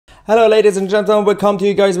Hello ladies and gentlemen, we'll come to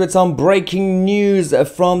you guys with some breaking news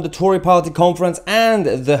from the Tory party conference and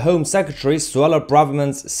the Home Secretary Suella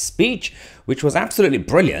Braverman's speech, which was absolutely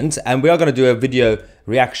brilliant, and we are going to do a video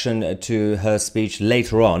reaction to her speech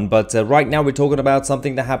later on. But right now we're talking about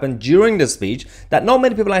something that happened during the speech that not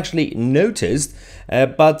many people actually noticed,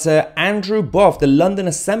 but Andrew Boff, the London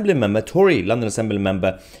Assembly member, Tory London Assembly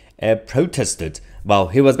member, protested. Well,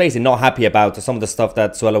 he was basically not happy about some of the stuff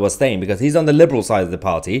that Suella was saying because he's on the Liberal side of the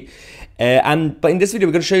party. But in this video,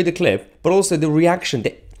 we're going to show you the clip, but also the reaction,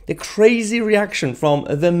 the crazy reaction from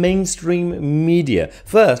the mainstream media.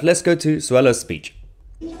 First, let's go to Suella's speech.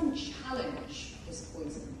 You don't challenge this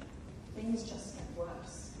poison. Things just get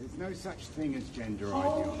worse. There's no such thing as gender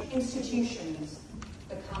Whole ideology. institutions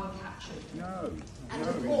become captured. No. And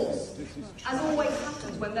of course, as always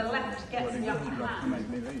happens when the left gets the upper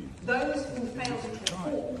hand, those who fail to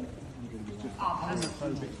conform are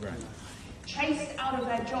persecuted, chased out of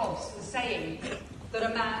their jobs for saying that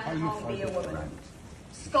a man can't be a woman,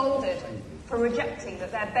 scolded for rejecting that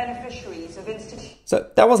they're beneficiaries of institutions. So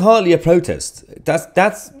that was hardly a protest.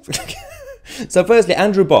 That's So firstly,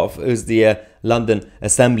 Andrew Boff, who's the London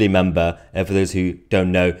Assembly member, for those who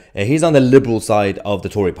don't know, he's on the Liberal side of the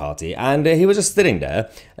Tory party, and he was just sitting there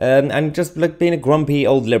and just like being a grumpy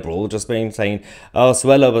old Liberal, just saying, oh,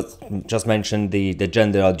 Suella was just mentioned the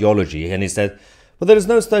gender ideology, and he said, well, there is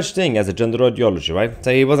no such thing as a gender ideology, right?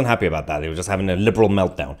 So he wasn't happy about that. He was just having a Liberal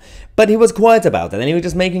meltdown. But he was quiet about it, and he was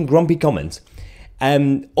just making grumpy comments.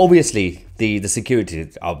 Obviously, the security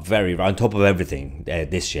are very on top of everything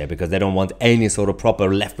this year because they don't want any sort of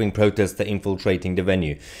proper left-wing protester infiltrating the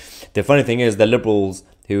venue. The funny thing is the Liberals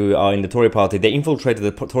who are in the Tory party, they infiltrated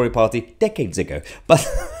the Tory party decades ago.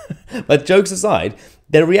 But jokes aside,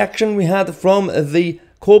 the reaction we had from the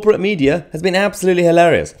corporate media has been absolutely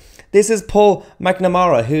hilarious. This is Paul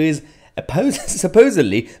McNamara, who is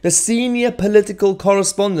supposedly the senior political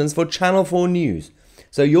correspondent for Channel 4 News.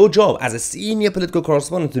 So your job as a senior political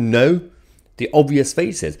correspondent to know the obvious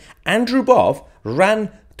faces. Andrew Boff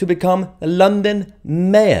ran to become a London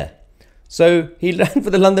mayor. So he ran for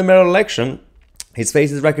the London mayoral election. His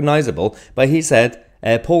face is recognizable, but he said,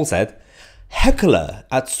 Paul said, heckler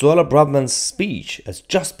at Suella Braverman's speech has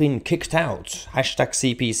just been kicked out. Hashtag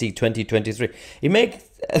CPC 2023. He makes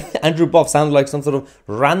Andrew Boff sound like some sort of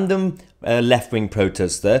random left-wing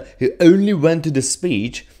protester who only went to the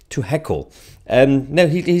speech to heckle. No,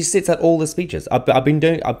 he sits at all the speeches. I've been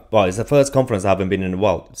doing, well, it's the first conference I haven't been in,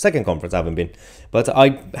 well, second conference I haven't been, but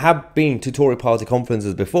I have been to Tory party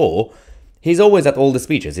conferences before. He's always at all the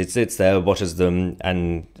speeches. He sits there, watches them,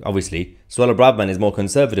 and obviously Suella Braverman is more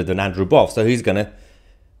conservative than Andrew Boff, so he's gonna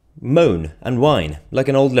moan and whine like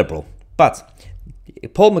an old Liberal. But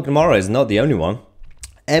Paul McNamara is not the only one.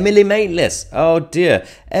 Emily Maitlis, oh dear,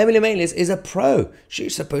 Emily Maitlis is a pro.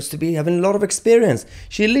 She's supposed to be having a lot of experience.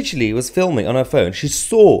 She literally was filming on her phone. She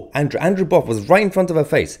saw Andrew Boff was right in front of her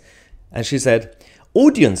face, and she said,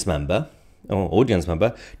 audience member,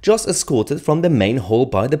 just escorted from the main hall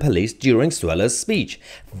by the police during Suella's speech.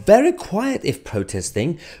 Very quiet if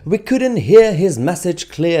protesting. We couldn't hear his message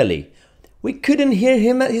clearly. We couldn't hear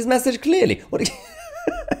his message clearly.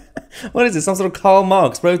 What is it? Some sort of Karl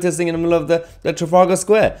Marx protesting in the middle of the Trafalgar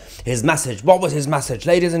Square. His message. What was his message?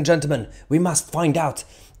 Ladies and gentlemen, we must find out.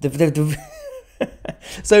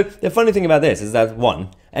 So the funny thing about this is that, one,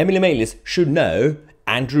 Emily Maitlis should know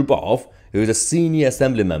Andrew Boff, who is a senior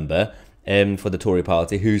assembly member for the Tory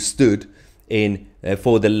party, who stood in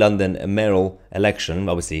for the London mayoral election,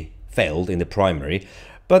 obviously failed in the primary.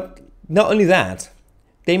 But not only that,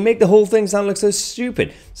 they make the whole thing sound like so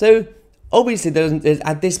stupid. So obviously,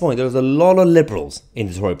 at this point, there's a lot of Liberals in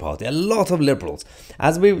the Tory party, a lot of Liberals.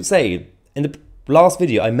 As we would say, in the last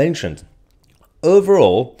video I mentioned,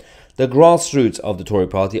 overall, the grassroots of the Tory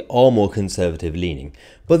party are more conservative leaning.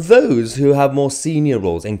 But those who have more senior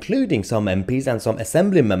roles, including some MPs and some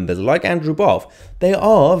assembly members like Andrew Boff, they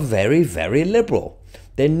are very, very Liberal.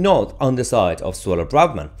 They're not on the side of Suella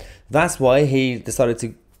Braverman. That's why he decided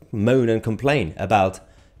to moan and complain about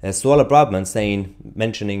Suella Braverman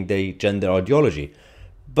mentioning the gender ideology.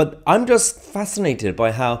 But I'm just fascinated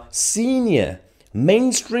by how senior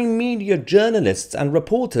mainstream media journalists and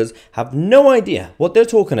reporters have no idea what they're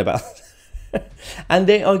talking about. And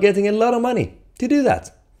they are getting a lot of money to do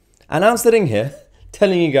that. And I'm sitting here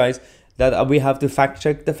telling you guys that we have to fact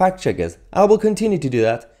check the fact checkers. I will continue to do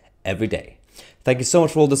that every day. Thank you so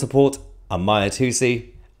much for all the support. I'm Mahyar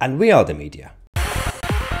Tousi, and we are the media.